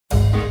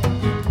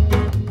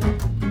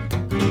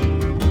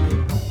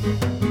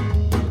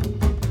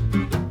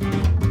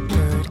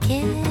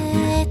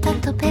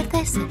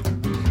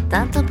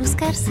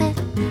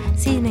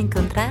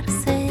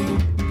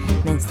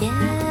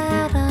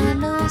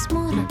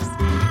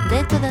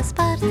de todas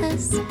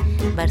partes,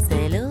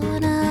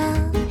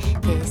 Barcelona,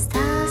 te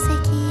estás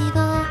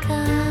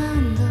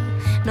equivocando,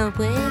 no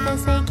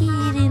puedes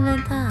seguir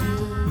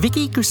inventando.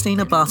 Vicky,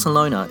 Cristina,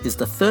 Barcelona is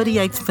the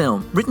 38th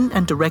film written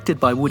and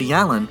directed by Woody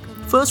Allen,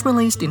 first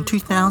released in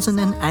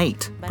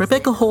 2008.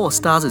 Rebecca Hall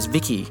stars as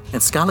Vicky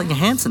and Scarlett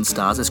Johansson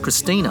stars as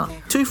Cristina,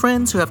 two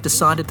friends who have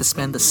decided to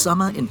spend the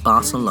summer in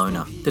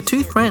Barcelona. The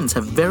two friends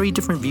have very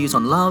different views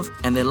on love,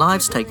 and their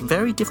lives take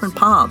very different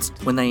paths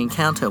when they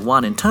encounter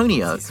Juan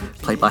Antonio,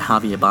 played by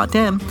Javier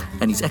Bardem,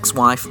 and his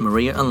ex-wife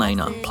Maria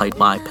Elena, played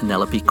by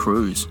Penelope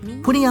Cruz.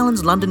 Woody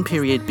Allen's London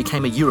period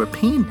became a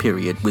European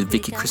period with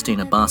Vicky,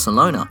 Cristina,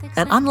 Barcelona,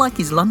 and unlike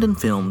his London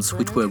films,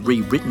 which were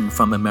rewritten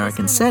from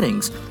American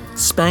settings,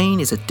 Spain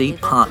is a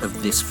deep part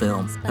of this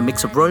film. A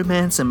mix of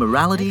romance and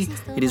morality,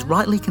 it is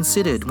rightly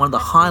considered one of the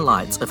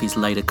highlights of his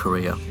later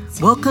career.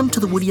 Welcome to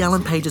the Woody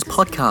Allen Pages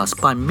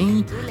podcast by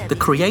me, the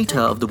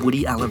creator of the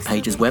Woody Allen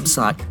Pages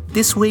website.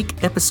 This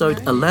week, episode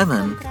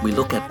 11, we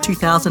look at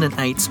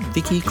 2008's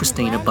Vicky,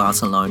 Cristina,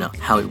 Barcelona,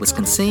 how it was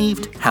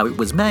conceived, how it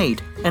was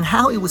made, and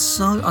how it was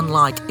so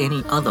unlike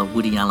any other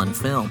Woody Allen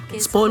film.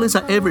 Spoilers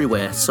are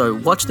everywhere, so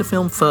watch the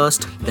film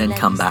first, then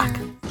come back.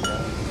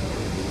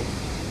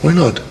 Why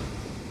not?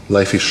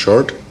 Life is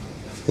short,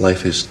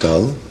 life is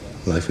dull,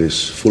 life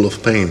is full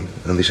of pain,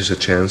 and this is a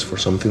chance for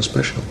something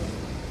special.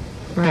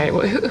 Right.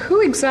 Well,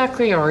 who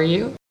exactly are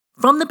you?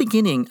 From the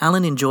beginning,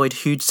 Allen enjoyed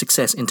huge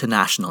success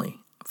internationally,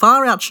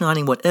 far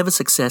outshining whatever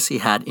success he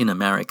had in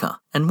America.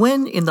 And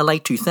when, in the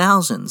late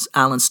 2000s,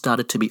 Allen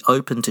started to be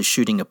open to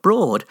shooting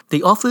abroad,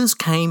 the offers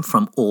came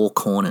from all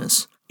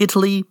corners.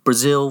 Italy,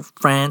 Brazil,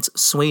 France,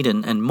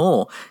 Sweden, and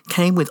more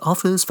came with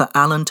offers for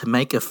Allen to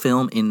make a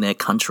film in their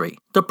country.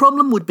 The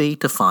problem would be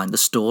to find the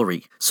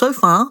story. So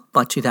far,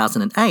 by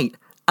 2008,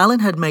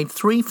 Allen had made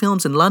 3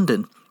 films in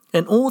London,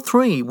 and all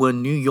 3 were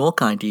New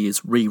York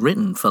ideas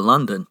rewritten for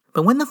London.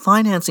 But when the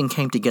financing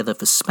came together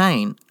for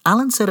Spain,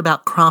 Allen set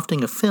about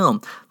crafting a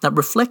film that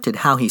reflected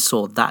how he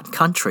saw that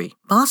country.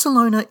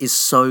 Barcelona is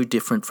so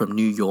different from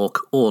New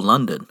York or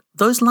London.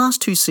 Those last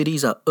 2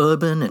 cities are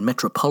urban and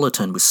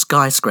metropolitan with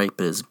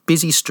skyscrapers,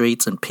 busy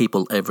streets, and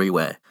people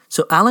everywhere.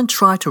 So Allen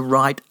tried to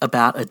write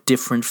about a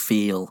different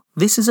feel.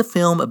 This is a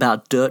film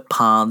about dirt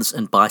paths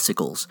and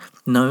bicycles,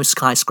 no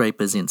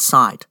skyscrapers in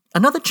sight.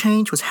 Another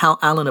change was how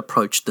Allen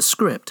approached the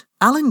script.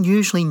 Allen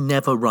usually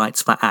never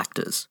writes for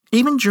actors.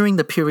 Even during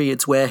the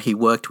periods where he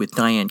worked with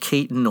Diane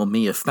Keaton or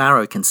Mia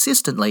Farrow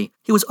consistently,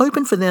 he was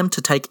open for them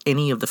to take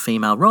any of the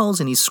female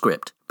roles in his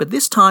script. But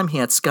this time he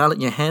had Scarlett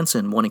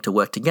Johansson wanting to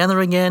work together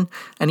again,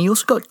 and he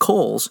also got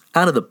calls,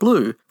 out of the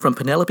blue, from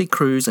Penelope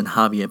Cruz and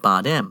Javier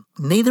Bardem.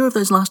 Neither of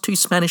those last 2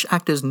 Spanish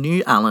actors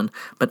knew Allen,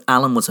 but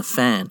Allen was a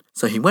fan,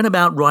 so he went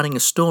about writing a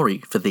story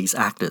for these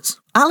actors.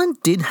 Allen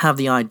did have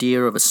the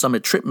idea of a summer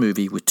trip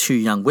movie with 2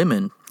 young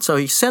women, so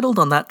he settled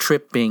on that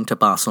trip being to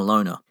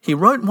Barcelona. He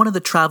wrote one of the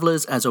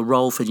travellers as a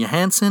role for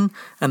Johansson,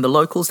 and the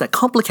locals that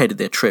complicated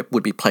their trip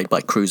would be played by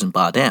Cruz and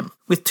Bardem.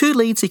 With 2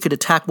 leads, he could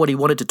attack what he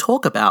wanted to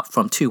talk about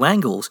from 2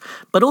 angles,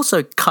 but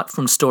also cut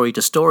from story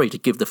to story to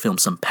give the film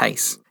some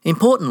pace.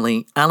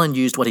 Importantly, Allen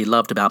used what he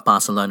loved about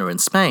Barcelona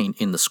and Spain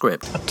in the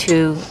script.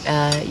 To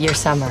your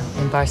summer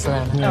in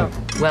Barcelona.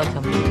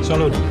 Welcome.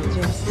 Salud.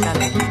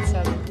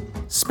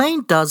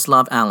 Spain does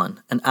love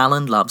Allen, and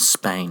Allen loves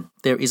Spain.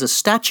 There is a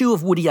statue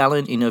of Woody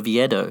Allen in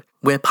Oviedo,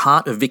 where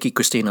part of Vicky,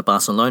 Cristina,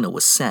 Barcelona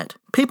was set.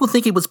 People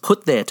think it was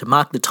put there to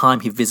mark the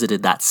time he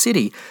visited that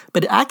city,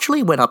 but it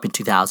actually went up in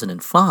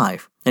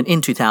 2005. And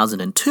in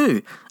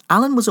 2002,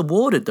 Allen was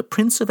awarded the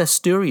Prince of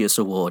Asturias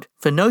Award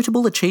for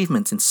notable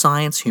achievements in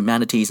science,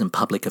 humanities, and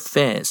public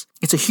affairs.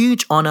 It's a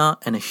huge honour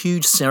and a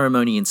huge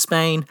ceremony in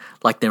Spain,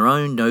 like their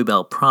own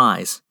Nobel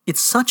Prize.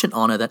 It's such an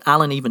honour that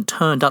Allen even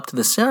turned up to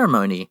the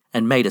ceremony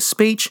and made a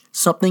speech,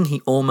 something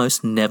he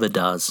almost never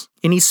does.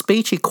 In his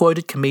speech, he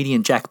quoted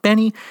comedian Jack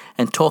Benny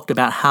and talked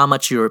about how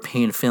much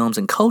European films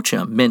and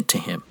culture meant to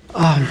him.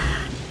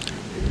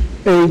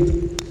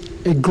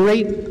 A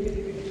great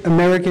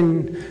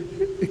American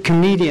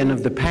comedian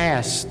of the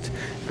past,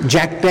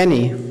 Jack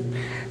Benny,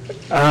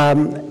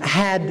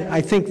 had,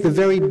 I think, the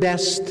very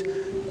best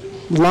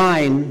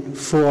line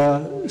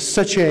for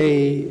such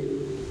a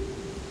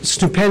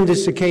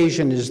stupendous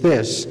occasion as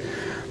this.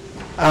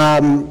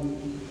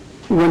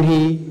 When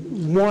he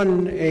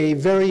won a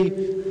very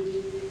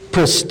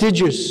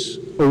prestigious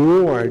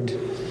award,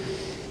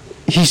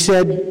 he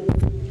said,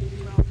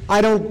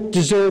 "I don't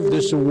deserve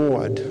this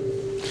award,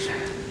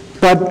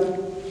 but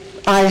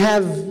I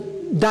have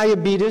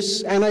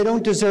diabetes, and I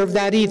don't deserve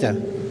that either."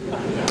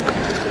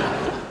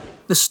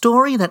 The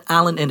story that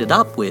Allen ended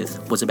up with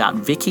was about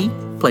Vicky,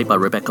 played by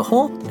Rebecca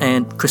Hall,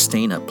 and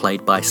Cristina,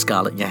 played by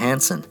Scarlett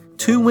Johansson.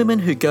 Two women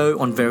who go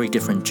on very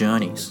different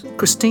journeys.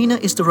 Cristina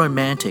is the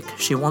romantic.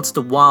 She wants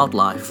the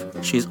wildlife.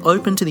 She is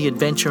open to the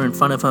adventure in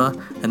front of her,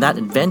 and that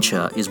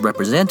adventure is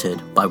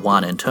represented by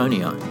Juan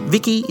Antonio.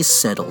 Vicky is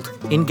settled,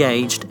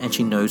 engaged, and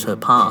she knows her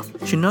path.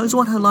 She knows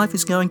what her life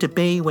is going to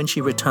be when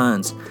she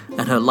returns,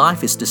 and her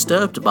life is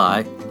disturbed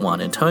by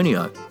Juan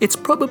Antonio. It's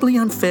probably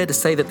unfair to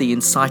say that the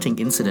inciting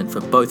incident for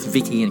both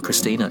Vicky and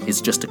Cristina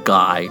is just a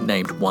guy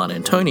named Juan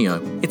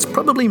Antonio. It's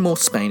probably more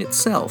Spain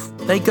itself.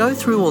 They go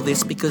through all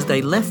this because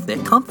they left their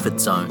comfort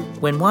zone.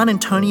 When Juan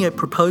Antonio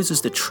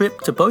proposes the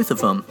trip to both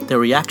of them, their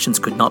reactions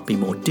could not be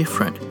more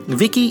different.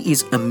 Vicky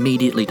is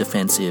immediately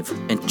defensive,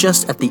 and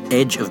just at the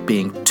edge of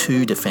being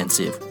too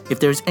defensive.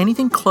 If there is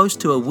anything close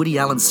to a Woody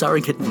Allen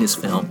surrogate in this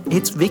film,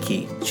 it's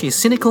Vicky. She is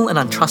cynical and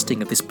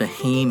untrusting of this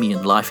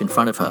bohemian life in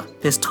front of her.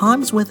 There's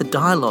times where the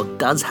dialogue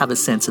does have a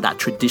sense of that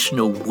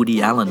traditional Woody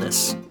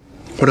Allenness.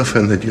 What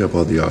offended you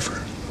about the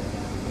offer?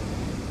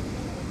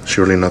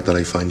 Surely not that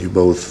I find you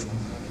both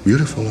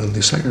beautiful and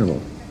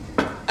desirable.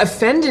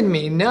 Offended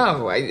me?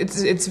 No.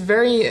 It's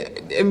very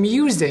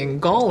amusing,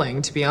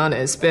 galling, to be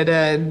honest. But,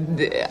 is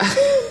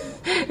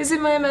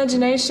it my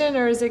imagination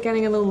or is it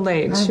getting a little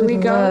late? Should we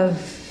go?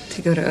 Love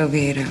to go to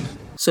Oviedo.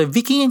 So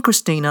Vicky and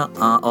Cristina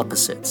are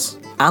opposites.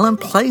 Alan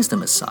plays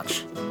them as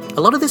such.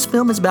 A lot of this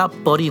film is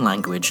about body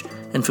language,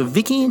 and for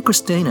Vicky and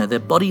Cristina, their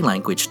body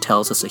language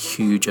tells us a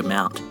huge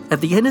amount.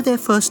 At the end of their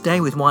first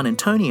day with Juan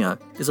Antonio,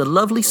 there's a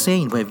lovely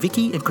scene where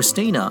Vicky and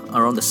Cristina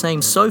are on the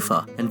same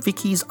sofa, and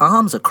Vicky's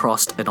arms are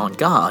crossed and on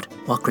guard,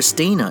 while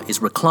Cristina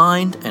is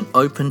reclined and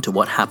open to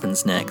what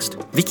happens next.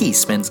 Vicky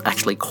spends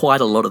actually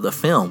quite a lot of the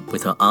film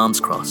with her arms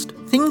crossed.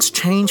 Things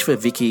change for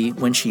Vicky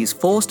when she is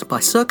forced by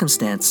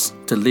circumstance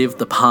to live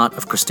the part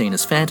of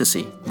Cristina's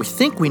fantasy. We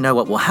think we know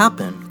what will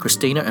happen.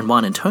 Cristina and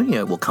Juan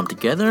Antonio will come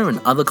together and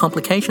other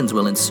complications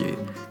will ensue.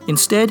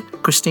 Instead,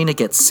 Cristina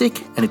gets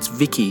sick and it's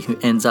Vicky who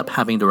ends up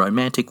having the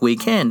romantic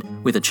weekend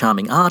with a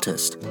charming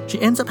artist. She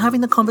ends up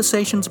having the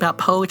conversations about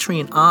poetry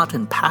and art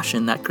and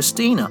passion that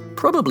Cristina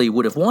probably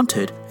would have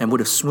wanted and would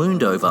have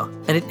swooned over,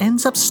 and it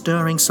ends up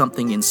stirring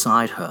something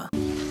inside her.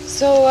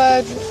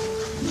 So,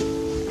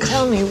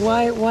 tell me,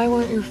 why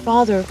won't your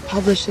father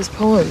publish his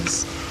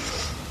poems?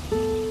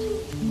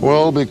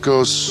 Well,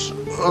 because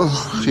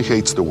he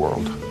hates the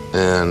world,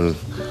 and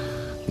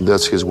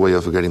that's his way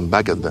of getting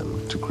back at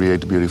them, to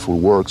create beautiful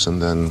works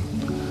and then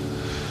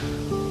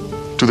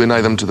to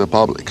deny them to the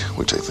public,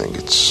 which I think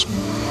it's...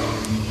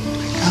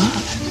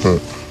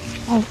 God.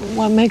 Well,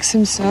 what makes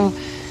him so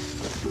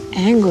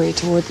angry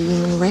toward the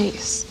human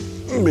race?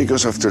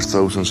 Because after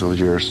thousands of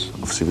years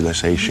of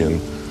civilization,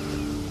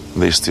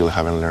 they still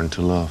haven't learned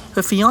to love.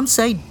 Her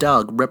fiancé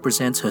Doug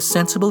represents her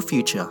sensible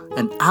future,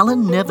 and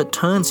Alan never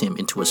turns him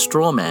into a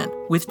straw man.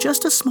 With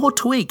just a small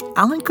tweak,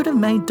 Alan could have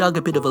made Doug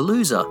a bit of a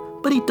loser,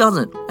 but he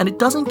doesn't, and it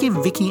doesn't give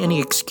Vicky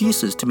any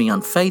excuses to be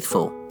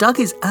unfaithful. Doug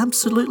is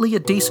absolutely a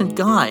decent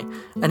guy,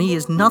 and he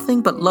is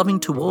nothing but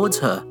loving towards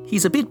her.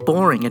 He's a bit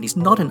boring and he's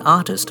not an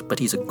artist, but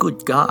he's a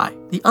good guy.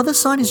 The other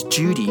side is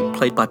Judy,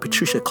 played by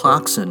Patricia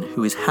Clarkson,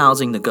 who is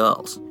housing the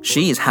girls.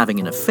 She is having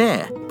an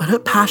affair, but her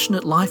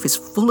passionate life is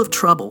full of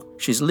trouble.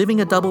 She's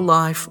living a double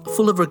life,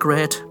 full of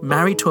regret,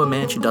 married to a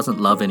man she doesn't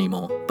love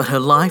anymore. But her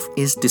life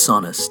is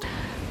dishonest.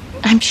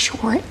 I'm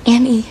sure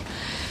any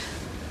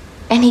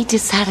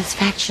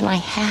dissatisfaction I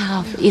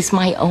have is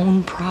my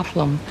own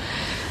problem.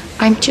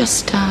 I'm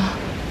just, I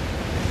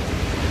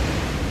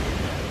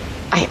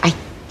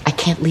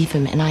can't leave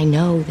him, and I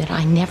know that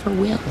I never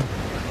will.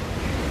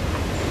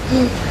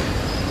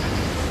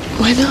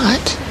 Why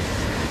not?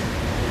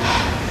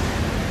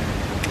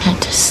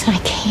 I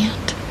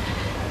can't.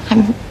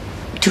 I'm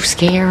too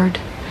scared.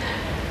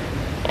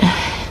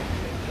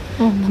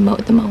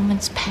 The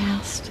moment's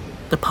passed.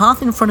 The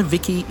path in front of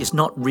Vicky is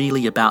not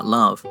really about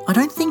love. I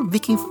don't think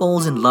Vicky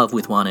falls in love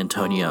with Juan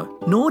Antonio,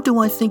 nor do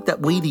I think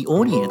that we, the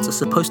audience, are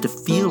supposed to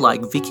feel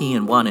like Vicky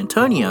and Juan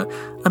Antonio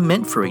are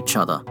meant for each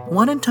other.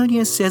 Juan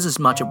Antonio says as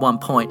much at one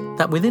point,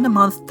 that within a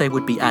month they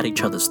would be at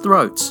each other's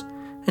throats.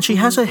 And she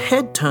has her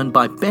head turned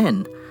by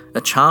Ben,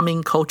 a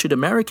charming, cultured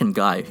American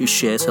guy who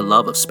shares her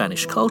love of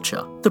Spanish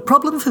culture. The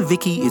problem for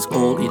Vicky is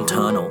all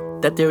internal,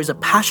 that there is a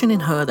passion in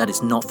her that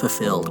is not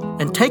fulfilled,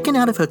 and taken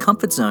out of her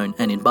comfort zone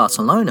and in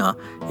Barcelona,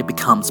 it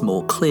becomes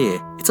more clear.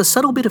 It's a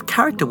subtle bit of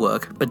character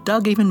work, but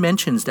Doug even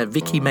mentions that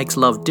Vicky makes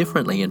love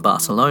differently in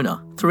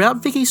Barcelona.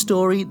 Throughout Vicky's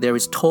story, there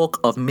is talk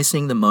of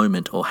missing the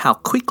moment or how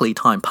quickly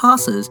time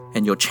passes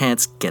and your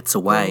chance gets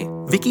away.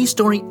 Vicky's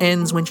story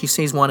ends when she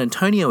sees Juan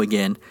Antonio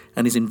again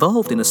and is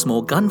involved in a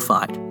small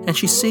gunfight, and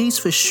she sees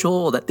for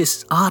sure that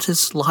this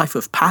artist's life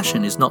of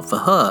passion is not for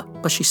her,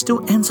 but she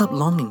still ends up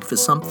longing for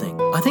something.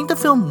 I think the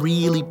film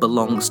really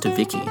belongs to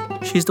Vicky.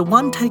 She's the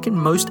one taken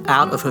most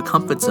out of her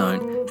comfort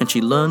zone, and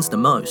she learns the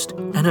most.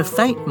 And her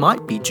fate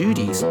might be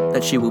Judy's,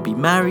 that she will be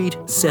married,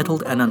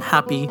 settled and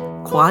unhappy,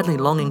 quietly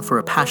longing for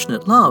a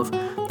passionate love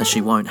that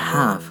she won't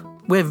have.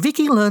 Where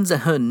Vicky learns that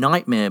her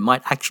nightmare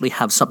might actually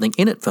have something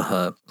in it for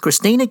her,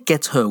 Cristina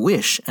gets her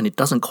wish and it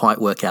doesn't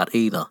quite work out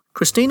either.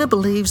 Cristina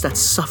believes that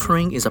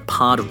suffering is a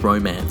part of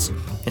romance,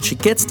 and she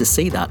gets to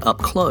see that up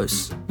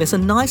close. There's a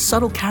nice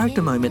subtle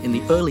character moment in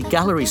the early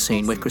gallery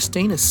scene where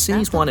Cristina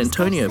sees Juan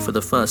Antonio for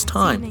the first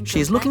time.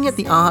 She is looking at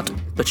the art,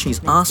 but she's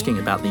asking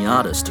about the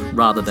artist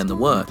rather than the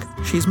work.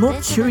 She's more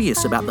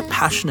curious about the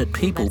passionate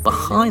people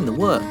behind the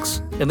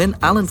works. And then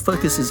Alan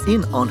focuses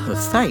in on her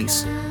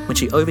face when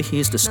she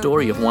overhears the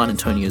story of Juan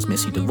Antonio's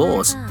messy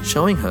divorce,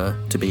 showing her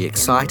to be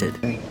excited.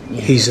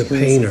 He's a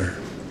painter.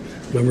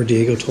 Remember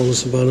Diego told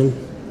us about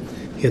him?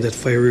 He had that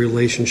fiery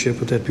relationship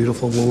with that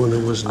beautiful woman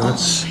who was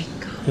nuts. Oh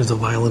my God. There's the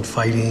violent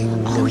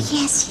fighting. Oh,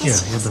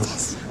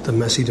 yes. The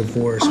messy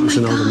divorce. It was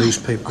in all the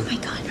newspapers. Oh, my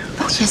God.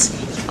 Oh, yes.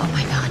 Oh,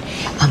 my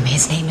God.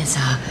 His name is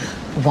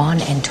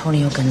Juan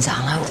Antonio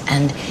Gonzalo,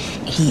 and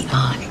he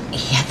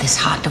had this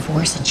hot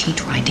divorce, and she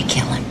tried to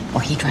kill him,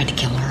 or he tried to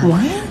kill her.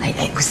 What?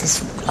 It was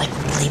this,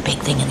 really big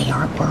thing in the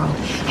art world.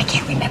 I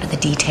can't remember the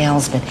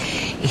details, but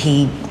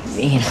he,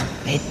 we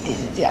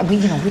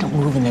don't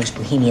move in those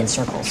bohemian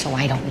circles, so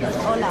I don't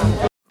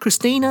know.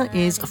 Cristina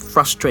is a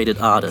frustrated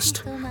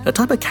artist, a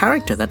type of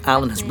character that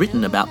Alan has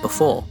written about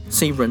before.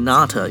 See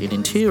Renata in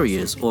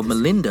Interiors or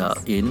Melinda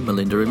in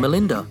Melinda and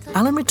Melinda.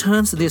 Alan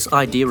returns to this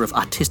idea of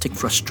artistic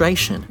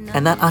frustration,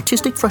 and that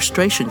artistic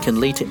frustration can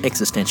lead to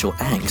existential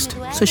angst.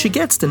 So she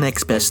gets the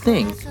next best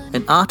thing,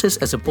 an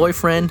artist as a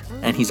boyfriend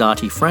and his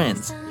arty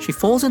friends. She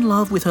falls in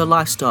love with her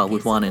lifestyle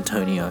with Juan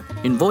Antonio.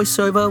 In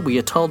voiceover, we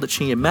are told that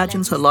she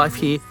imagines her life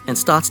here and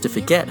starts to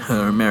forget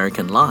her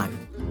American life.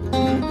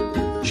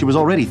 She was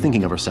already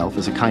thinking of herself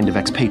as a kind of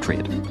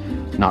expatriate,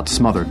 not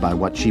smothered by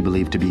what she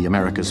believed to be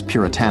America's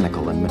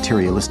puritanical and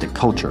materialistic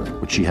culture,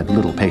 which she had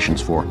little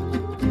patience for.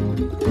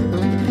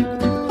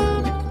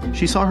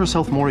 She saw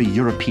herself more a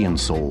European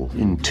soul,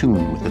 in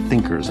tune with the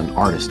thinkers and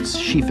artists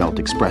she felt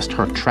expressed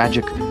her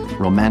tragic,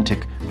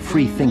 romantic,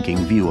 free-thinking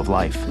view of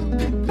life.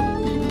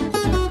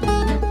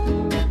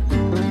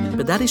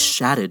 But that is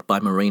shattered by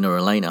Marina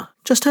Elena.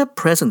 Just her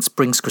presence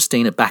brings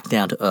Cristina back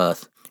down to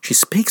earth. She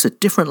speaks a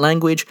different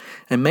language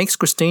and makes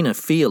Cristina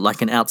feel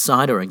like an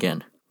outsider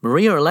again.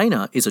 Maria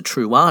Elena is a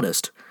true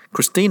artist.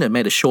 Cristina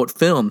made a short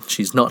film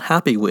she's not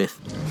happy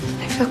with.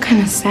 I feel kind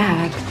of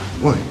sad.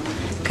 Why?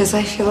 Because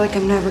I feel like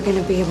I'm never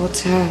going to be able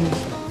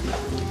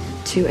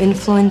to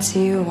influence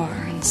you or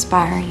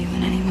inspire you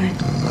in any way.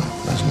 No,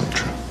 that's not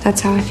true. That's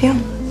how I feel.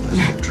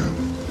 That's not true.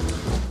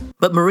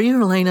 But Maria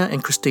Elena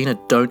and Cristina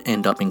don't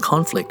end up in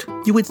conflict.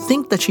 You would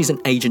think that she's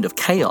an agent of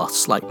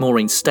chaos like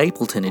Maureen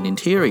Stapleton in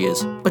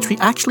Interiors, but she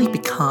actually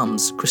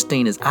becomes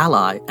Christina's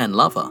ally and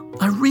lover.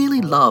 I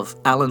really love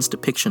Alan's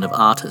depiction of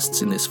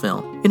artists in this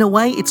film. In a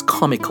way, it's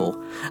comical.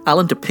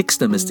 Alan depicts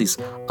them as these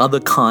other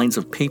kinds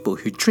of people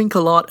who drink a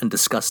lot and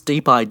discuss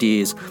deep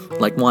ideas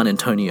like Juan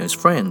Antonio's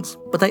friends.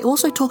 But they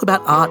also talk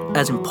about art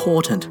as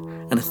important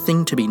and a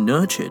thing to be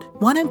nurtured.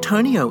 Juan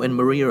Antonio and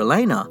Maria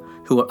Elena,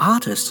 who are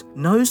artists,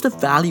 knows the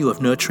value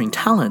of nurturing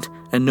talent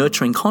and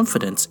nurturing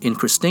confidence in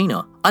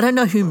Cristina. I don't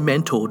know who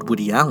mentored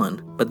Woody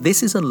Allen, but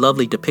this is a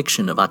lovely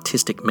depiction of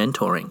artistic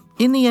mentoring.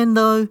 In the end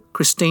though,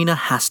 Cristina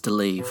has to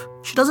leave.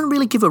 She doesn't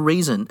really give a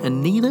reason,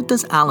 and neither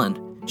does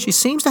Alan. She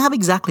seems to have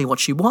exactly what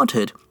she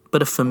wanted,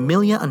 but a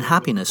familiar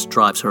unhappiness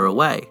drives her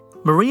away.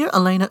 Maria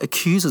Elena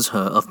accuses her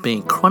of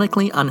being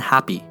chronically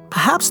unhappy.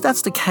 Perhaps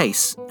that's the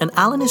case, and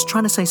Alan is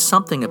trying to say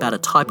something about a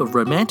type of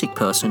romantic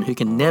person who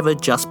can never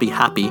just be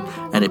happy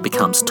and it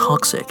becomes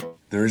toxic.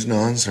 There is no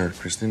answer,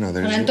 Cristina.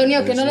 Juan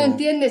Antonio, que no lo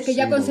entiendes, que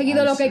ya ha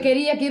conseguido lo que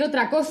quería, quiere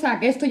otra cosa,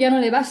 que esto ya no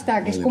le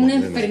basta, que es como una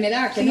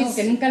enfermedad, que no,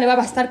 que nunca le va a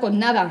bastar con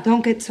nada.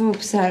 Don't get so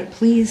upset,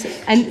 please.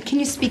 And can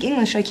you speak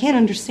English? I can't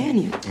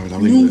understand you.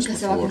 Nunca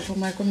se va a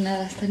conformar con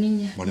nada esta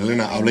niña. María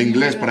Elena, habla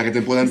inglés para que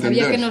te pueda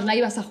entender. Sabía que nos la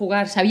ibas a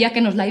jugar, sabía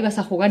que nos la ibas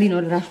a jugar y no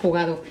la has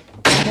jugado.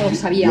 No lo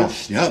sabía.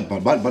 Yeah,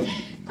 but...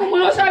 ¿Cómo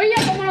lo sabía?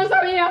 ¿Cómo lo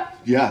sabía?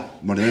 Yeah,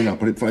 María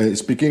Elena,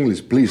 speak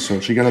English, please, so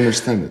she can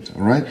understand it,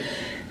 all right?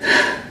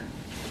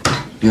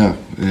 Yeah.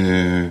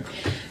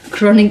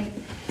 Chronic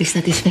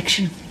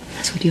dissatisfaction.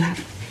 That's what you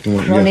have.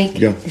 Chronic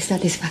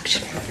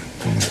dissatisfaction.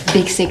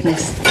 Big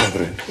sickness.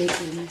 Big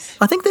illness.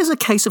 I think there's a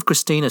case of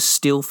Cristina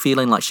still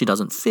feeling like she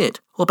doesn't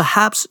fit, or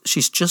perhaps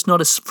she's just not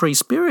as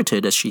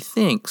free-spirited as she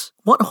thinks.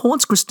 What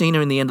haunts Cristina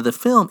in the end of the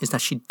film is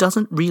that she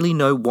doesn't really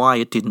know why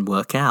it didn't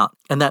work out,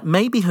 and that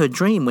maybe her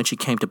dream when she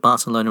came to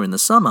Barcelona in the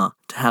summer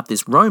to have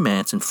this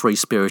romance and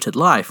free-spirited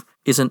life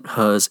isn't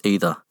hers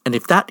either. And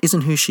if that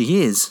isn't who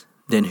she is,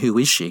 then who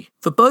is she?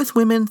 For both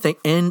women, they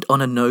end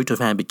on a note of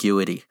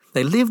ambiguity.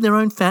 They live their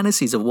own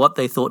fantasies of what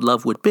they thought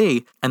love would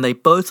be, and they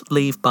both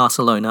leave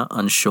Barcelona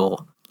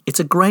unsure. It's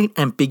a great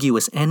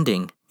ambiguous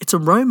ending. It's a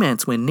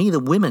romance where neither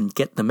women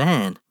get the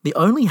man. The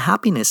only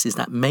happiness is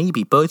that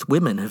maybe both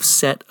women have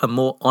set a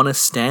more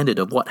honest standard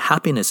of what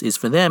happiness is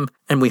for them,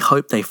 and we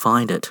hope they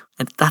find it.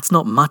 And that's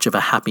not much of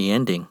a happy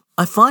ending.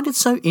 I find it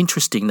so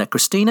interesting that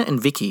Cristina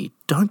and Vicky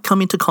don't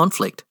come into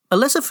conflict. A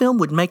lesser film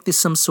would make this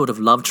some sort of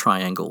love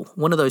triangle,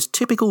 one of those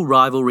typical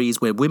rivalries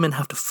where women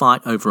have to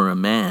fight over a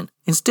man.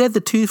 Instead, the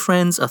two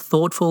friends are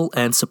thoughtful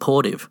and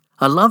supportive.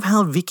 I love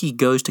how Vicky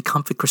goes to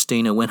comfort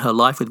Cristina when her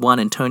life with Juan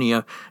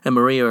Antonio and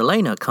Maria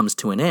Elena comes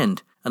to an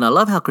end, And I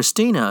love how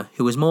Cristina,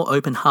 who is more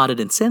open-hearted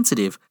and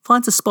sensitive,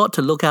 finds a spot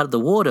to look out at the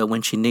water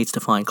when she needs to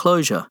find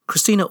closure.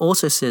 Cristina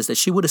also says that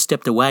she would have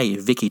stepped away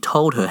if Vicky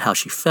told her how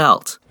she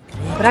felt.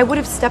 But I would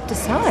have stepped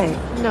aside.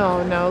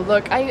 No,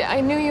 look, I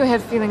knew you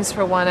had feelings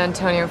for Juan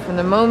Antonio from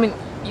the moment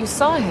you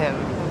saw him.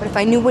 But if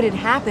I knew what had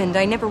happened,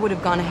 I never would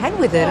have gone ahead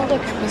with it. Oh,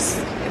 look, it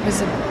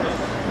was a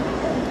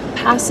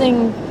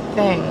passing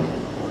thing.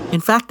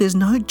 In fact, there's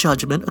no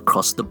judgment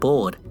across the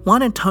board.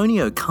 Juan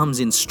Antonio comes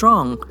in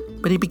strong,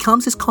 but he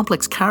becomes this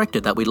complex character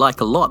that we like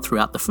a lot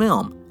throughout the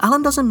film.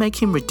 Alan doesn't make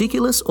him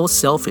ridiculous or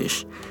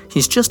selfish.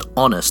 He's just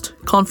honest,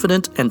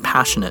 confident, and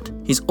passionate.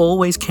 He's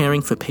always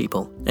caring for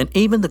people. And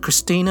even the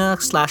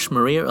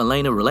Cristina/Maria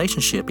Elena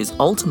relationship is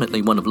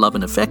ultimately one of love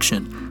and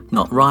affection,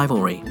 not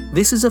rivalry.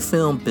 This is a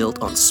film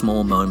built on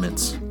small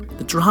moments.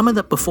 The drama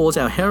that befalls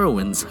our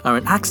heroines are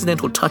an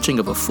accidental touching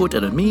of a foot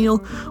at a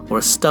meal or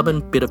a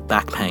stubborn bit of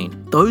back pain.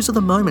 Those are the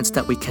moments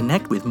that we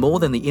connect with more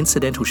than the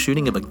incidental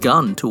shooting of a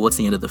gun towards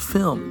the end of the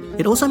film.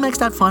 It also makes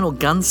that final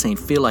gun scene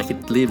feel like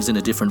it lives in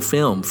a different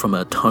film from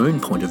a tone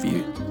point of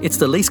view. It's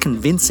the least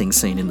convincing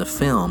scene in the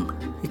film.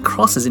 It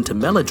crosses into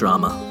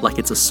melodrama like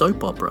it's a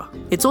soap opera.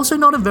 It's also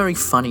not a very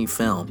funny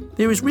film.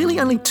 There is really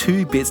only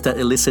two bits that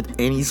elicit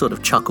any sort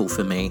of chuckle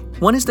for me.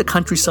 One is the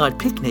countryside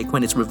picnic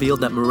when it's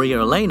revealed that Maria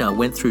Elena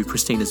went through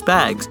Cristina's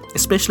bags,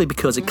 especially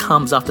because it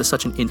comes after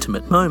such an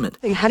intimate moment.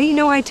 How do you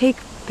know I take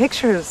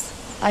pictures?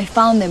 I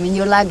found them in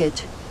your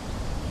luggage.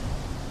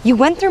 You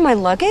went through my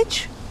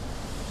luggage?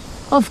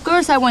 Of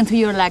course I went through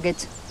your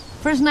luggage.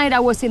 First night I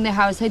was in the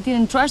house, I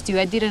didn't trust you.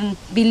 I didn't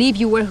believe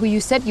you were who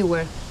you said you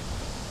were.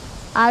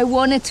 I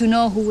wanted to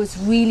know who was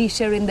really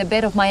sharing the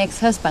bed of my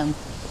ex-husband.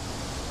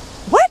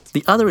 What?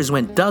 The other is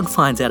when Doug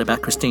finds out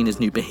about Cristina's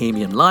new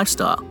bohemian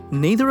lifestyle.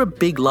 Neither are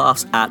big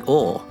laughs at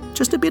all,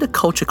 just a bit of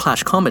culture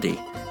clash comedy.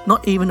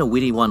 Not even a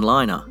witty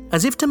one-liner.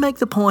 As if to make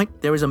the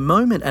point, there is a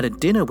moment at a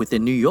dinner with their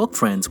New York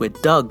friends where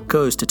Doug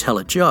goes to tell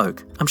a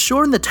joke. I'm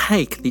sure in the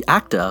take, the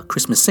actor,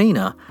 Chris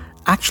Messina,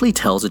 actually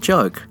tells a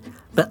joke.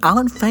 But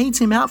Alan fades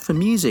him out for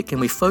music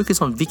and we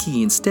focus on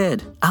Vicky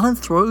instead. Alan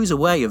throws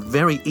away a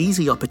very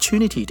easy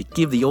opportunity to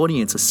give the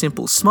audience a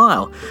simple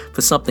smile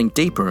for something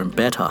deeper and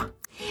better.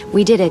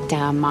 We did it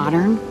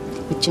modern,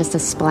 with just a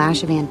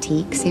splash of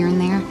antiques here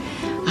and there.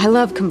 I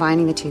love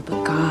combining the two,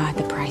 but God,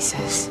 the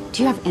prices.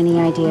 Do you have any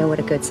idea what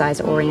a good-sized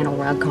Oriental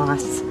rug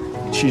costs?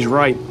 She's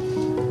right.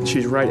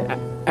 She's right.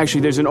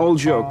 Actually, there's an old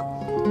joke.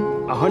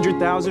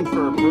 100,000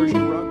 for a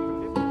Persian rug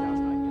for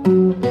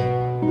 50,000.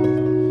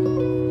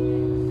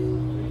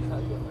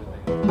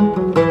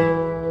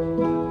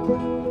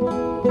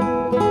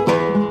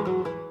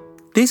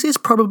 This is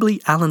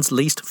probably Alan's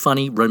least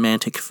funny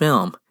romantic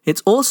film.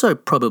 It's also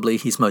probably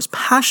his most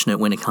passionate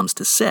when it comes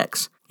to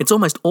sex. It's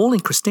almost all in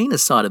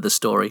Cristina's side of the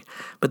story,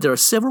 but there are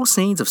several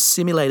scenes of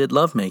simulated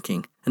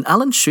lovemaking, and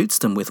Alan shoots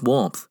them with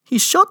warmth.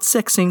 He's shot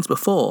sex scenes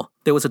before.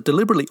 There was a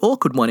deliberately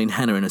awkward one in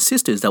Hannah and Her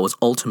Sisters that was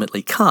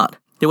ultimately cut.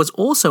 There was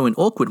also an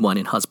awkward one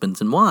in Husbands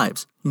and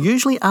Wives.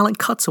 Usually Alan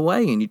cuts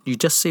away and you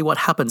just see what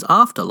happens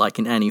after, like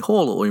in Annie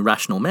Hall or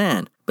Irrational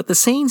Man. But the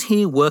scenes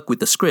here work with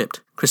the script.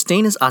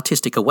 Cristina's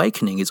artistic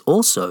awakening is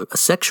also a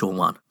sexual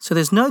one. So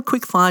there's no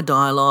quick-fire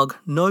dialogue,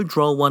 no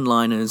droll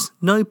one-liners,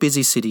 no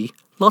busy city,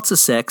 lots of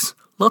sex,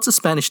 lots of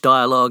Spanish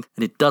dialogue,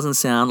 and it doesn't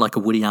sound like a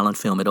Woody Allen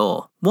film at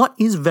all. What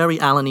is very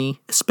Allen-y,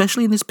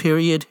 especially in this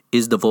period,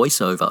 is the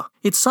voiceover.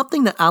 It's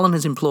something that Allen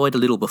has employed a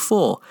little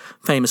before,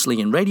 famously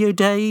in Radio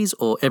Days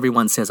or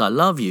Everyone Says I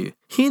Love You.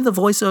 Here the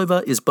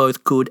voiceover is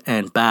both good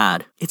and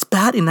bad. It's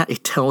bad in that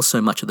it tells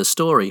so much of the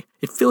story.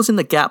 It fills in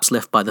the gaps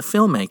left by the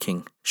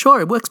filmmaking.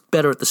 Sure, it works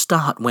better at the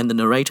start when the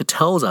narrator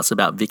tells us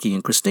about Vicky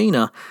and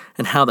Cristina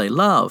and how they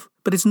love,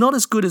 but it's not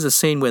as good as a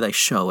scene where they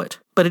show it.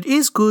 But it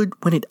is good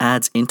when it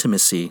adds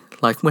intimacy,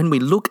 like when we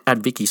look at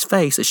Vicky's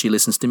face as she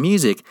listens to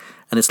music,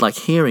 and it's like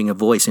hearing a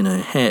voice in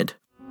her head.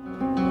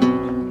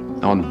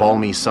 On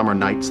balmy summer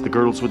nights, the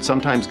girls would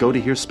sometimes go to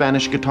hear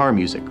Spanish guitar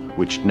music,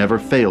 which never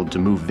failed to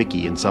move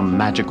Vicky in some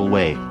magical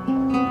way.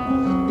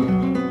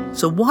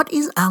 So what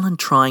is Alan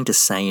trying to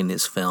say in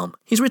this film?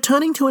 He's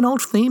returning to an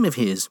old theme of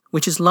his,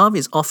 which is love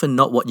is often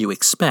not what you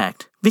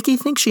expect. Vicky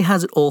thinks she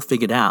has it all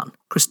figured out.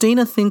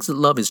 Cristina thinks that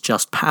love is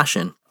just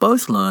passion.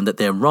 Both learn that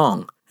they're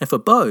wrong. And for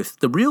both,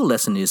 the real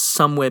lesson is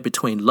somewhere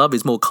between love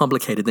is more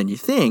complicated than you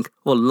think,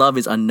 or love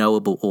is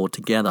unknowable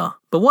altogether.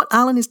 But what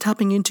Alan is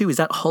tapping into is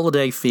that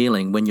holiday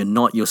feeling when you're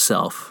not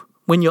yourself.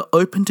 When you're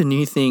open to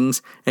new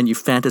things and you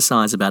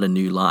fantasize about a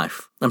new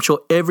life. I'm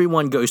sure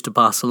everyone goes to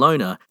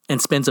Barcelona and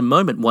spends a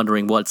moment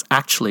wondering what it's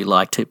actually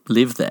like to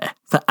live there.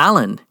 For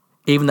Alan,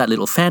 even that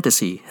little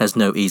fantasy has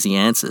no easy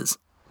answers.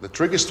 The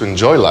trick is to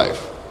enjoy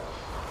life,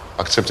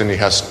 accepting it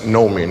has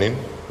no meaning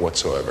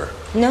whatsoever.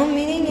 No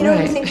meaning? You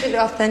don't think that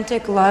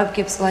authentic love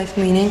gives life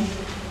meaning?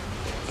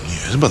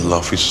 Yes, but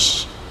love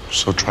is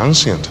so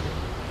transient,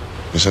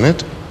 isn't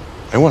it?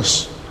 I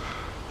was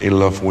in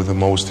love with the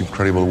most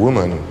incredible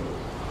woman.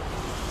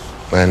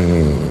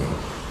 And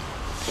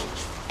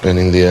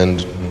in the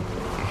end...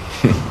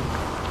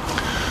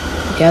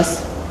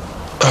 Yes?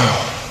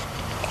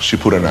 She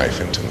put a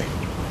knife into me.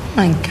 Oh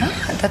my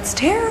God, that's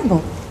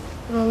terrible.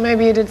 Well,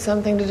 maybe you did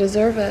something to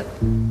deserve it.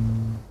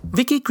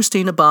 Vicky,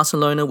 Cristina,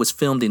 Barcelona was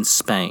filmed in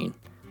Spain,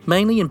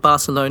 mainly in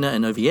Barcelona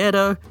and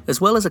Oviedo, as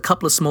well as a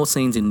couple of small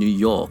scenes in New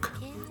York.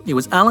 It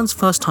was Alan's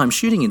first time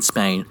shooting in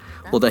Spain,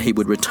 although he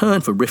would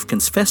return for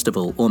Rifkin's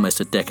festival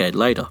almost a decade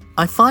later.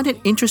 I find it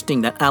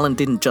interesting that Alan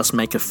didn't just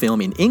make a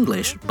film in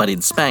English, but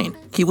in Spain.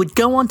 He would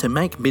go on to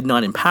make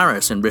Midnight in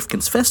Paris and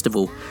Rifkin's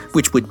festival,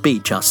 which would be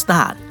just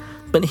that.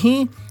 But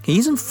here, he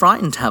isn't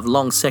frightened to have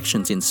long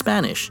sections in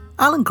Spanish.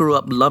 Alan grew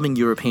up loving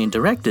European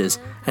directors,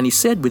 and he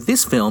said with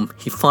this film,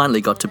 he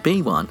finally got to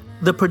be one.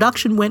 The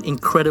production went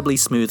incredibly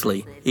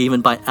smoothly, even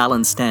by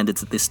Alan's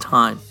standards at this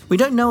time. We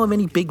don't know of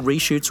any big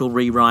reshoots or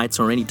rewrites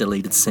or any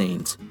deleted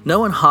scenes. No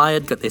one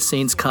hired, got their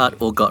scenes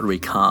cut, or got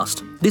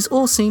recast. This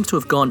all seems to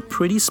have gone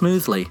pretty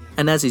smoothly,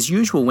 and as is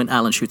usual when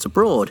Alan shoots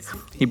abroad,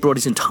 he brought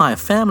his entire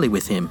family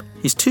with him.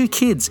 His 2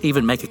 kids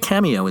even make a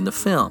cameo in the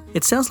film.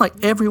 It sounds like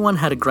everyone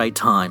had a great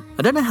time.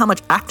 I don't know how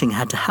much acting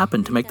had to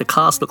happen to make the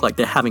cast look like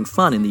they're having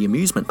fun in the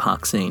amusement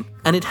park scene,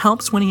 and it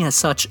helps when he has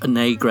such an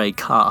A-grade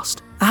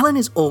cast. Alan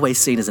is always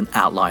seen as an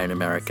outlier in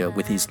America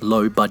with his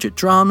low-budget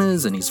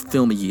dramas and his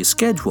film-a-year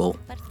schedule.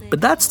 But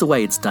that's the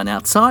way it's done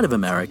outside of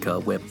America,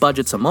 where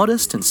budgets are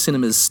modest and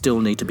cinemas still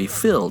need to be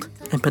filled.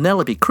 And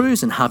Penelope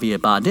Cruz and Javier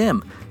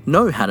Bardem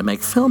know how to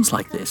make films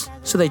like this.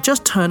 So they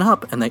just turn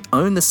up and they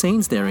own the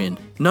scenes they're in.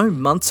 No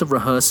months of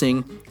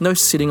rehearsing, no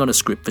sitting on a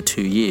script for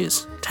 2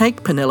 years.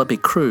 Take Penelope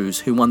Cruz,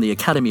 who won the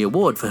Academy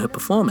Award for her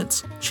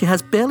performance. She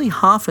has barely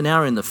half an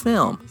hour in the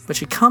film, but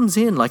she comes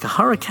in like a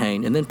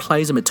hurricane and then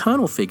plays a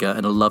maternal figure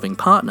and a loving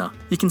partner.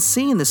 You can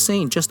see in the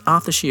scene just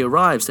after she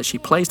arrives that she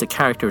plays the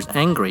character as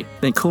angry,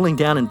 then cooling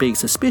down and being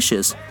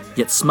suspicious,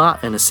 yet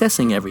smart and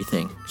assessing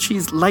everything.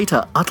 She's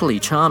later utterly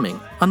charming.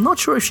 I'm not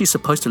sure if she's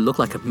supposed to look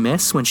like a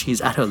mess when she's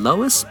at her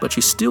lowest, but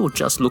she still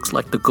just looks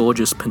like the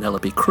gorgeous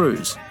Penelope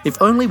Cruz.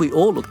 If only we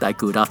all looked that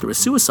good after a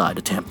suicide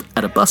attempt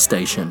at a bus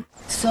station.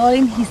 It's all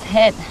in his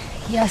head.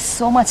 He has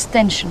so much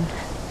tension.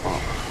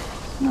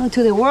 No,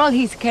 to the world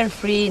he's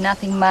carefree,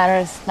 nothing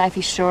matters, life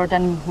is short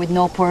and with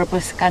no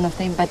purpose kind of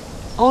thing, but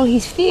all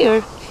his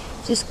fear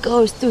just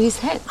goes to his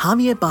head.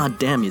 Javier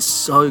Bardem is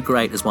so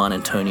great as Juan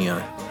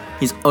Antonio.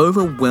 He's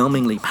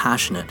overwhelmingly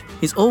passionate.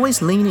 He's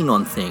always leaning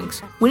on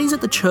things. When he's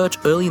at the church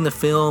early in the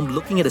film,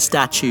 looking at a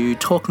statue,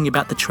 talking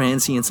about the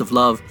transience of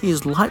love, he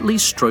is lightly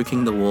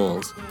stroking the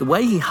walls. The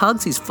way he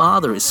hugs his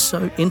father is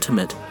so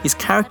intimate. His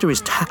character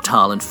is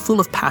tactile and full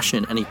of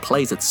passion, and he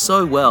plays it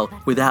so well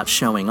without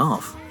showing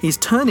off. His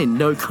turn in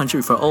No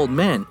Country for Old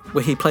Men,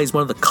 where he plays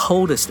one of the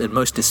coldest and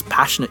most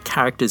dispassionate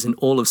characters in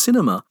all of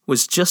cinema,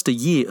 was just a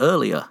year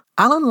earlier.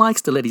 Alan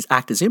likes to let his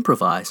actors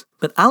improvise,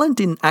 but Alan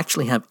didn't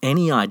actually have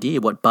any idea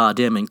what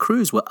Bardem and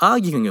Cruz were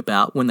arguing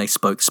about when they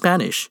spoke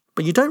Spanish.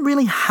 But you don't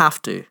really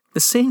have to. The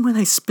scene where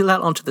they spill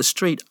out onto the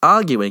street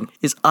arguing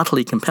is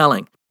utterly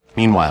compelling.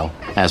 Meanwhile,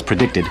 as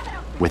predicted,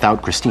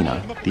 without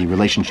Cristina, the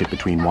relationship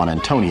between Juan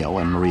Antonio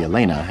and Maria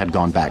Elena had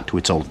gone back to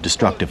its old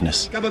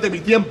destructiveness. De mi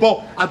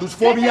tiempo, a tus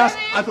fobias,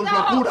 a tus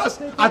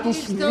locuras, a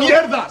tus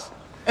mierdas.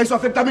 Eso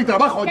acepta mi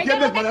trabajo,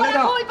 ¿entiendes,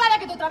 Madalena? culpa de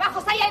que tu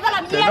trabajo se haya ido a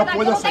la Que mierda. no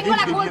puedo Yo no tengo seguir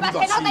la culpa, es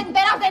que no viviendo te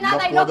enteras de nada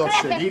así. y no puedo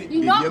creces seguir y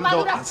no viviendo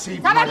maduras. así,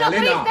 ¿Sabes lo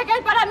Madalena? triste que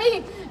es para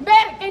mí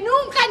ver que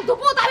nunca en tu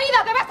puta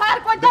vida te vas a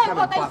dar cuenta del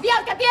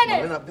potencial que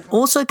tienes?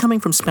 Also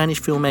coming from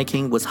Spanish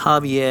filmmaking was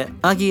Javier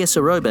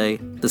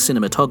Aguirre-Sorobe, the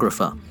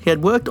cinematographer. He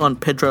had worked on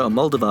Pedro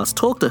Almodóvar's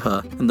Talk to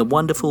Her and the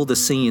wonderful The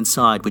Sea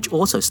Inside, which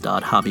also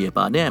starred Javier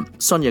Bardem.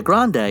 Sonia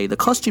Grande, the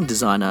costume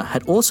designer,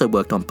 had also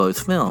worked on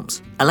both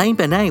films. Alain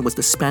Benet was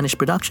the Spanish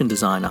production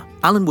designer.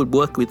 Alan would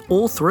work with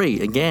all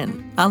 3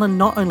 again. Alan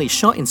not only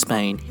shot in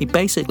Spain, he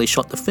basically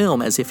shot the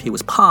film as if he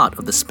was part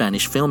of the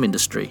Spanish film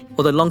industry.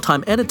 Although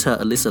longtime editor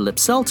Alyssa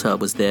Lepselter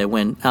was there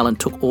when Alan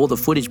took all the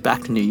footage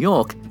back to New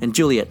York, and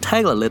Juliet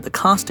Taylor led the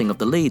casting of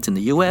the leads in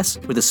the US,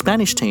 with the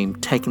Spanish team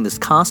taking this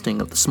casting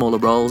of the smaller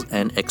roles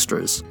and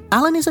extras.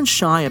 Alan isn't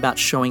shy about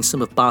showing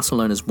some of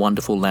Barcelona's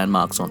wonderful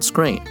landmarks on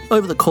screen.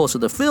 Over the course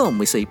of the film,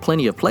 we see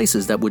plenty of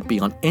places that would be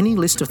on any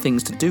list of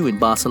things to do in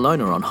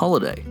Barcelona on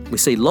holiday. We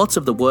see lots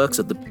of the works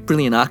of the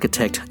brilliant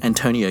architect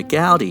Antonio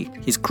Gaudi,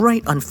 his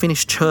great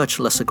unfinished church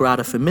La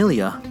Sagrada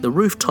Familia, the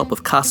rooftop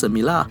of Casa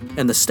Milà,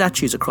 and the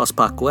statues across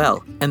Park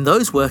Güell. And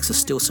those works are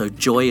still so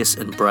joyous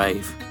and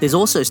brave. There's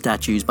also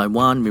statues by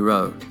Juan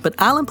Miró. But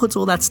Alan puts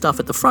all that stuff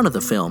at the front of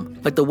the film,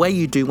 like the way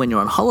you do when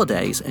you're on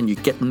holidays and you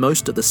get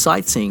most of the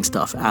sightseeing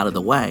stuff out of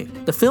the way.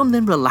 The film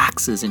then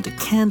relaxes into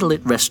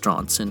candlelit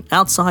restaurants and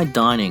outside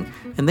dining,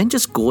 and then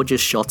just gorgeous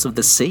shots of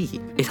the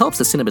sea. It helps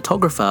the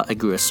cinematographer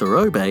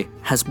Aguirre-Sorobe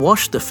has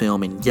washed the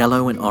film in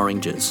yellow and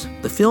oranges.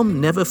 The film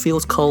never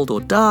feels cold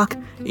or dark,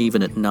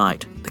 even at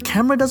night. The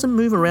camera doesn't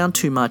move around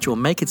too much or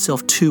make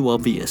itself too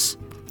obvious.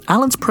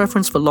 Alan's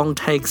preference for long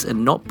takes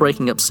and not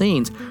breaking up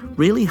scenes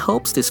really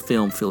helps this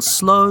film feel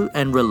slow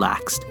and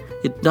relaxed.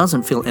 It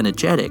doesn't feel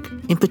energetic.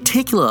 In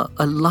particular,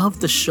 I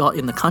love the shot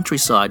in the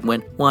countryside when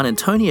Juan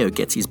Antonio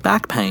gets his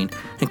back pain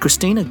and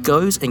Cristina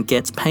goes and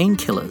gets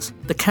painkillers.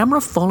 The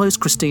camera follows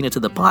Cristina to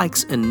the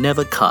bikes and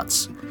never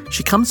cuts.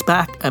 She comes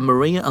back and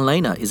Maria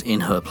Elena is in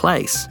her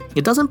place.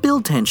 It doesn't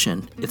build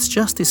tension, it's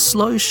just this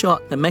slow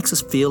shot that makes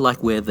us feel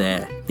like we're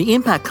there. The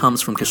impact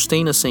comes from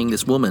Cristina seeing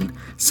this woman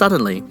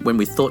suddenly when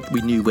we thought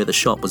we knew where the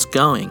shot was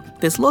going.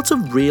 There's lots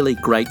of really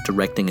great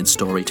directing and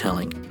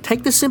storytelling.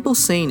 Take the simple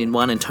scene in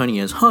Juan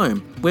Antonio's home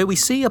where we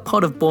see a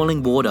pot of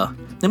boiling water.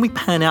 Then we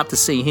pan out to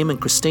see him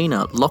and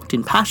Cristina locked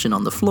in passion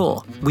on the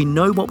floor. We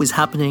know what was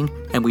happening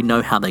and we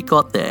know how they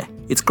got there.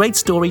 It's great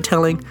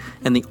storytelling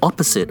and the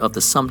opposite of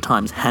the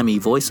sometimes hammy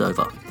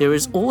voiceover. There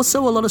is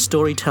also a lot of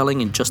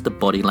storytelling in just the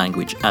body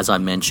language, as I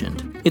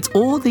mentioned. It's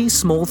all these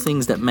small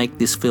things that make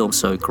this film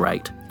so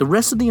great. The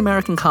rest of the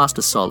American cast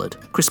are solid.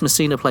 Chris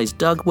Messina plays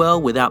Doug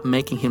well without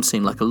making him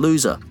seem like a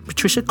loser.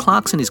 Patricia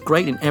Clarkson is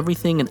great in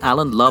everything and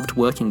Alan loved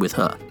working with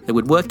her. They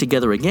would work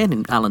together again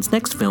in Alan's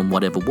next film,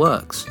 Whatever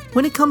Works.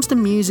 When it comes to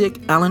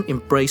music, Alan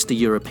embraced the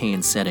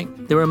European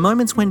setting. There are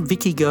moments when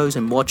Vicky goes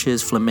and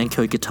watches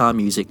flamenco guitar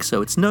music,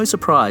 so it's no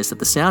surprise that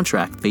the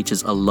soundtrack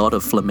features a lot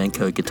of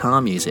flamenco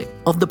guitar music.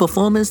 Of the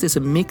performers, there's a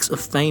mix of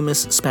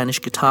famous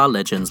Spanish guitar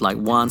legends like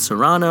Juan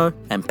Serrano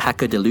and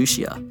Paco de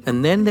Lucia.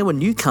 And then there were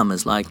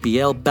newcomers like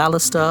Biel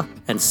Ballester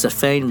and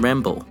Stéphane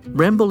Rembel.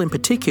 Rembel in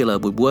particular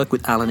would work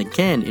with Alan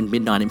again in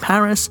Midnight in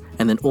Paris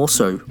and then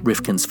also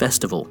Rifkin's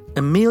Festival.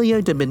 Emilio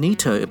de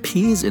Benito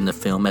appears in the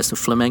film as a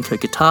flamenco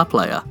guitar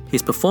player.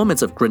 His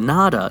performance of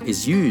Granada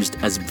is used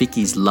as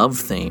Vicky's love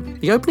theme.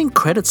 The opening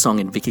credit song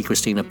in Vicky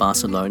Cristina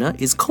Barcelona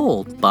is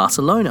called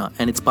Barcelona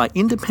and it's by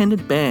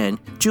independent band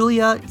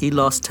Julia y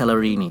los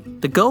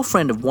Tellerini. The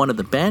girlfriend of one of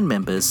the band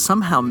members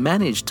somehow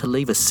managed to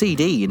leave a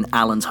CD in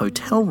Alan's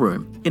hotel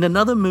room. In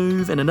another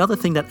move and another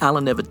thing that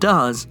Alan never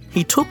does,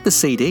 he took the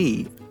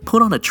CD,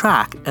 put on a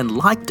track and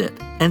liked it.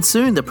 And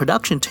soon the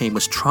production team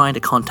was trying to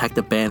contact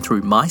the band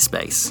through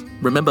MySpace.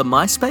 Remember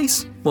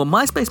MySpace? Well,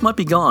 MySpace might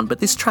be gone, but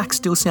this track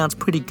still sounds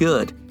pretty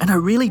good. And I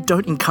really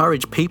don't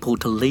encourage people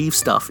to leave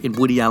stuff in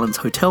Woody Allen's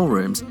hotel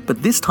rooms,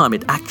 but this time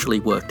it actually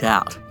worked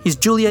out. Here's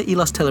Julia y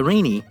los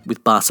Tellerini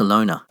with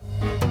Barcelona.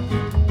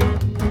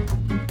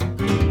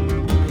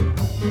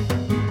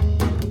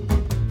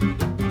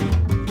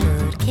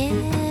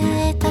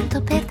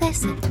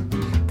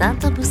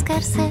 Tanto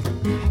buscarse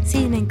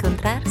sin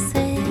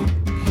encontrarse,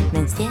 me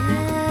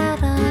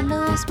encierran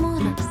los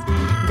muros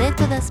de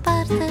todas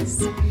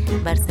partes.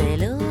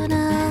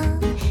 Barcelona,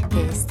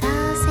 te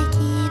estás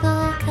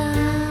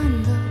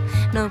equivocando,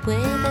 no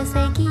puedes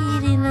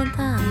seguir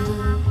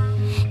inventando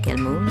que el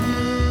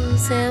mundo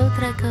sea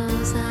otra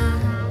cosa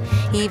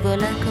y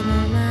volar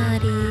como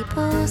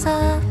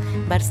mariposa.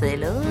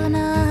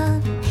 Barcelona,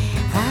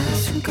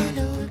 haz un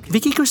calor.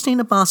 Vicky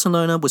Cristina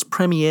Barcelona was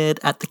premiered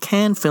at the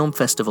Cannes Film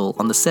Festival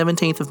on the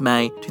 17th of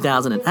May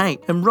 2008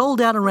 and rolled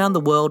out around the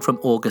world from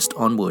August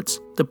onwards.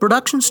 The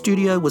production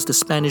studio was the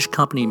Spanish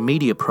company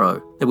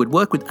MediaPro. They would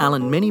work with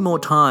Alan many more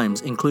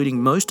times,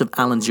 including most of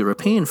Alan's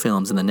European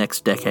films in the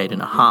next decade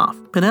and a half.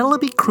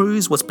 Penelope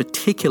Cruz was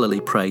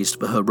particularly praised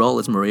for her role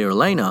as Maria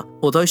Elena,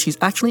 although she's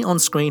actually on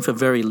screen for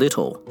very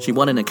little. She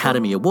won an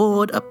Academy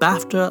Award, a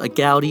BAFTA, a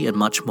Gaudí, and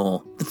much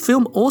more. The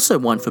film also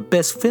won for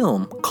Best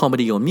Film,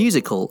 Comedy or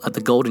Musical at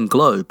the Golden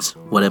Globes,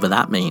 whatever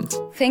that means.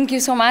 Thank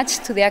you so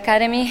much to the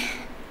Academy.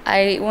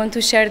 I want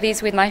to share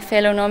this with my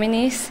fellow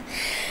nominees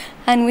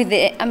and with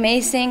the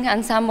amazing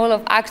ensemble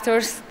of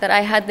actors that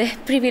I had the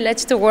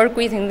privilege to work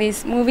with in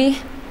this movie.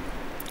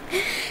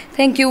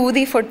 Thank you,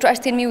 Woody, for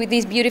trusting me with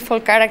this beautiful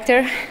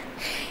character.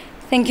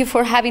 Thank you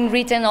for having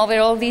written over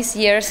all these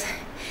years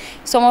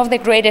some of the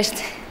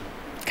greatest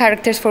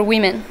characters for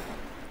women.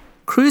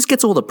 Cruz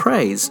gets all the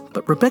praise,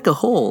 but Rebecca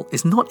Hall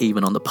is not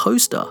even on the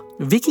poster.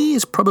 Vicky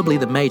is probably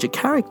the major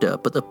character,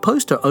 but the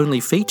poster only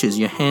features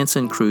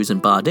Johansson, Cruz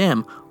and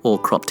Bardem all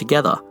cropped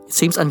together. It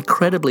seems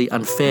incredibly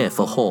unfair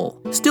for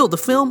Hall. Still, the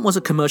film was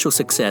a commercial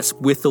success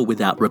with or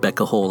without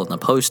Rebecca Hall on the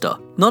poster.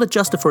 Not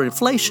adjusted for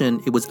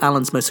inflation, it was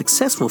Alan's most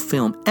successful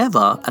film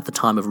ever at the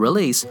time of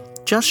release,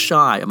 just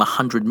shy of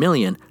 $100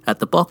 million at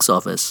the box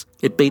office.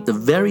 It beat the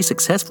very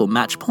successful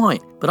Match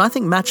Point, but I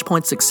think Match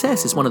Point's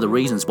success is one of the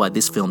reasons why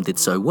this film did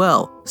so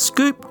well.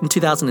 Scoop in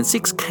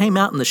 2006 came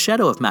out in the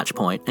shadow of Match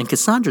Point, and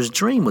Cassandra's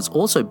Dream was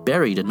also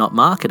buried and not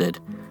marketed.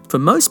 For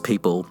most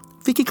people,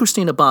 Vicky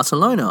Cristina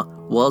Barcelona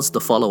was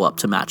the follow-up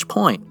to Match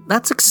Point.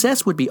 That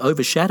success would be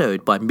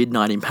overshadowed by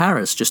Midnight in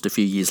Paris just a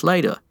few years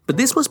later. But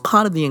this was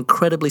part of the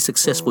incredibly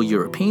successful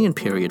European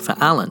period for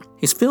Alan.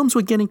 His films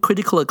were getting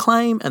critical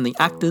acclaim and the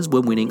actors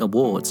were winning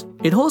awards.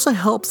 It also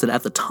helps that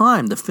at the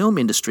time the film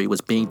industry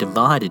was being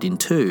divided in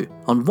two.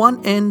 On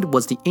one end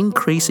was the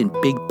increase in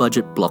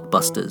big-budget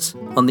blockbusters.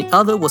 On the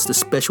other was the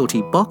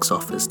specialty box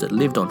office that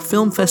lived on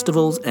film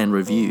festivals and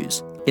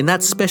reviews. In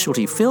that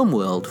specialty film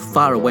world,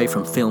 far away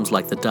from films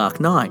like The Dark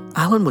Knight,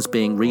 Alan was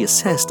being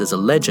reassessed as a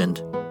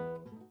legend.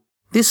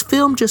 This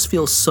film just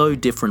feels so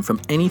different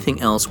from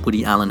anything else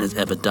Woody Allen has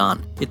ever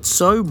done. It's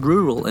so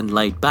rural and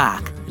laid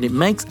back, and it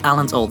makes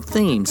Allen's old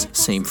themes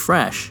seem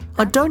fresh.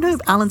 I don't know if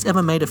Alan's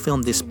ever made a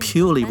film this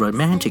purely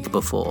romantic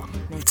before.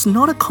 It's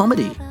not a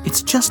comedy,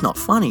 it's just not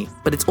funny,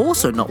 but it's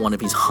also not one of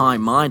his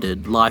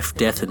high-minded life,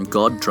 death and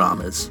God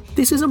dramas.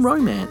 This is a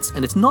romance,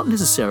 and it's not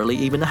necessarily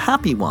even a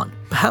happy one.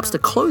 Perhaps the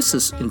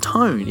closest in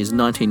tone is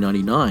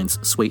 1999's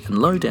Sweet and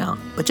Lowdown.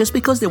 But just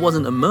because there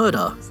wasn't a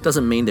murder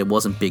doesn't mean there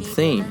wasn't big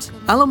themes.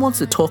 Alan wants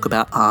to talk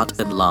about art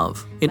and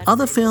love. In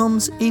other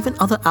films, even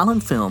other Alan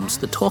films,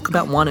 the talk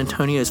about Juan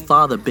Antonio's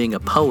father being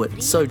a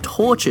poet so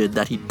tortured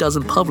that he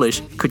doesn't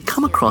publish could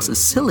come across as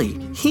silly.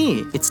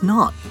 Here, it's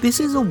not. This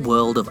is a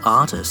world of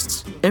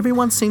artists.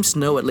 Everyone seems to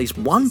know at least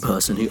one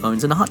person who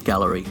owns an art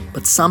gallery,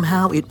 but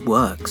somehow it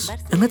works.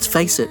 And let's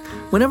face it,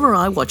 whenever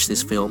I watch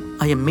this film,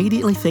 I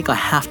immediately think I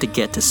have to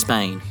get to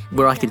Spain,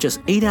 where I can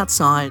just eat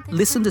outside,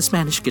 listen to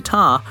Spanish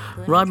guitar,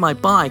 ride my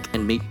bike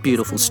and meet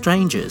beautiful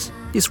strangers.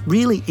 This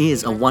really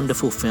is a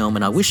wonderful film,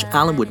 and I wish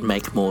Alan would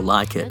make more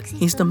like it.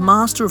 He's the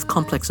master of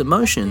complex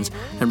emotions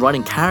and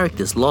writing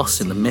characters lost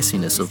in the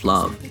messiness of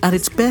love. At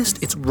its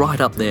best, it's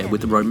right up there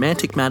with the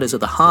romantic matters of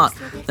the heart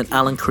that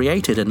Alan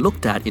created and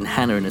looked at in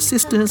Hannah and Her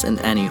Sisters and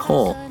Annie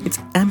Hall. It's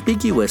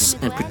ambiguous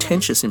and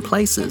pretentious in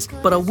places,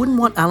 but I wouldn't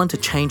want Alan to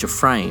change a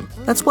frame.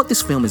 That's what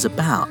this film is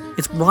about.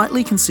 It's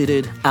rightly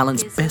considered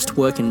Alan's best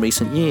work in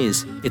recent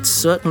years. It's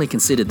certainly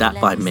considered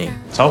that by me.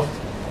 So,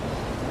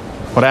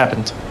 what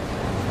happened?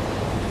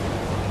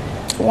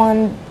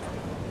 One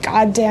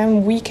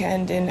goddamn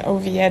weekend in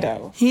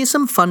Oviedo. Here's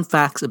some fun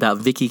facts about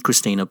Vicky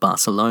Cristina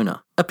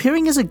Barcelona.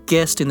 Appearing as a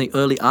guest in the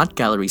early art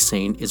gallery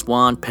scene is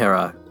Juan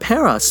Pera.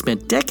 Pera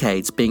spent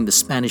decades being the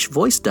Spanish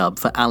voice dub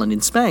for Alan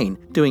in Spain,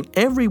 doing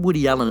every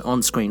Woody Allen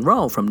on-screen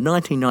role from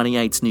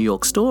 1998's New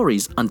York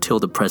Stories until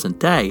the present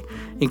day,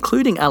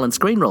 including Alan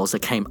screen roles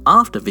that came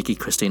after Vicky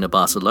Cristina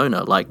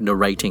Barcelona, like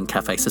narrating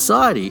Café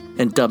Society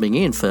and dubbing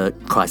in for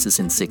Crisis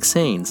in Six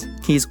Scenes.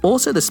 He is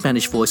also the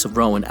Spanish voice of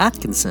Rowan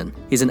Atkinson.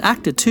 He's an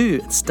actor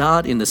too and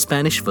starred in the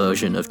Spanish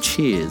version of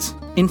Cheers.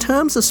 In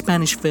terms of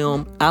Spanish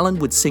film, Alan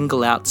would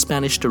single out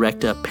Spanish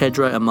director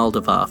Pedro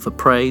Almodóvar for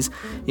praise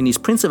in his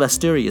Prince of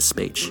Asturias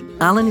speech.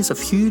 Alan is a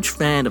huge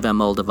fan of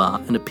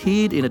Almodóvar and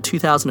appeared in a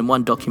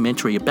 2001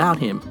 documentary about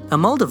him.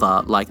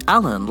 Almodóvar, like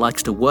Alan,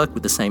 likes to work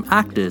with the same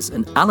actors,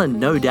 and Alan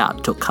no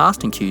doubt took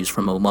casting cues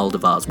from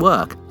Almodóvar's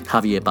work.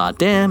 Javier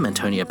Bardem,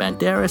 Antonio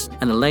Banderas,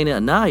 and Elena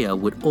Anaya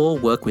would all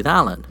work with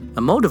Alan.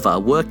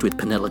 Almodóvar worked with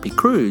Penelope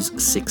Cruz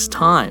 6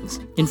 times.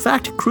 In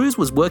fact, Cruz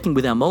was working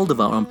with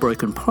Almodóvar on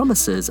Broken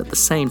Promises at the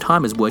same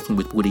time as working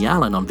with Woody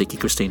Allen on Vicky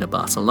Cristina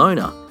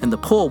Barcelona, and the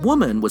poor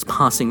woman was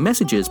passing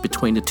messages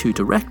between the two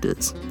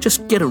directors.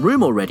 Just get a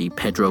room already,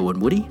 Pedro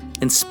and Woody.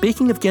 And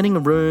speaking of getting a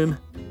room,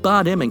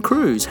 Bardem and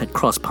Cruz had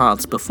crossed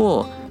paths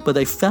before, but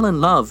they fell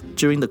in love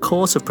during the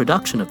course of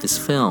production of this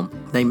film.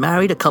 They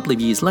married a couple of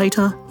years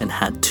later and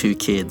had 2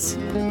 kids.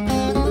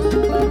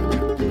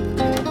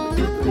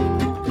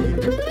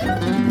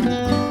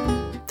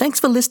 Thanks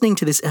for listening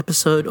to this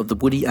episode of the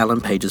Woody Allen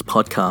Pages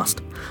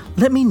podcast.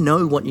 Let me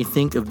know what you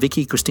think of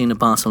Vicky Cristina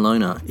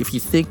Barcelona. If you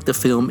think the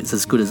film is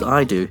as good as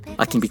I do,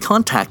 I can be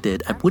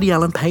contacted at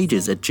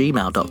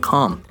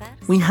woodyalanpages@gmail.com.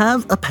 We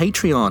have a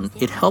Patreon.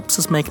 It helps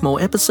us make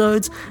more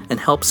episodes and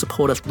helps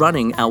support us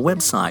running our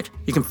website.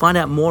 You can find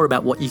out more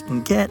about what you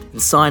can get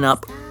and sign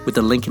up with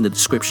the link in the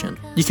description.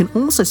 You can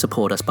also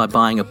support us by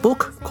buying a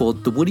book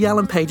called The Woody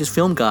Allen Pages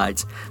Film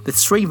Guides.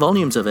 There's 3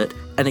 volumes of it,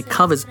 and it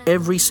covers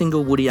every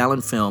single Woody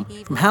Allen film,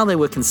 from how they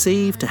were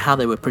conceived to how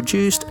they were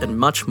produced and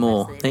much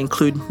more. They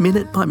include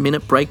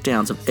minute-by-minute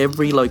breakdowns of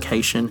every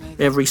location,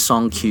 every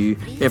song cue,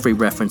 every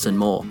reference and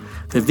more.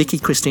 For Vicky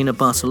Cristina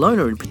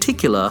Barcelona in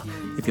particular,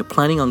 if you're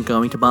planning on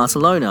going to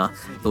Barcelona,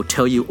 it'll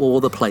tell you all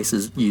the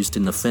places used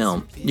in the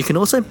film. You can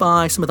also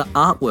buy some of the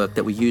artwork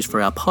that we use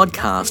for our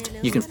podcast.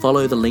 You can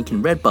follow the link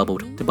in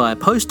Redbubble to buy a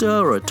poster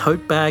or a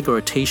tote bag or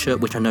a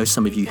t-shirt, which I know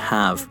some of you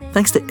have.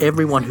 Thanks to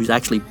everyone who's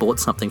actually bought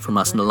something from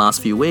us in the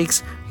last few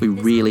weeks. We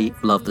really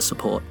love the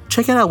support.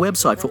 Check out our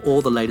website for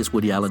all the latest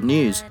Woody Allen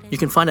news. You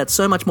can find out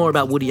so much more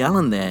about Woody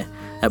Allen there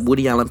at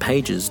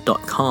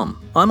woodyalanpages.com.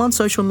 I'm on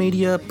social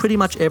media pretty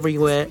much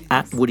everywhere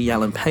at Woody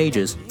Allen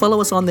Pages. Follow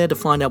us on there to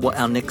find out what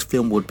our next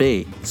film would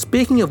be.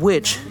 Speaking of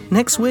which,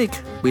 next week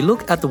we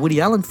look at the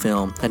Woody Allen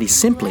film that he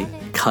simply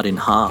cut in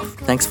half.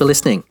 Thanks for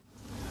listening.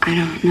 I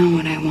don't know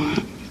what I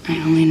want. I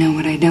only know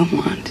what I don't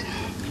want.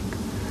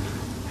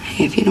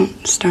 Hey, if you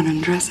don't start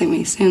undressing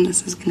me soon,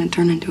 this is going to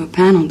turn into a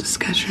panel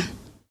discussion.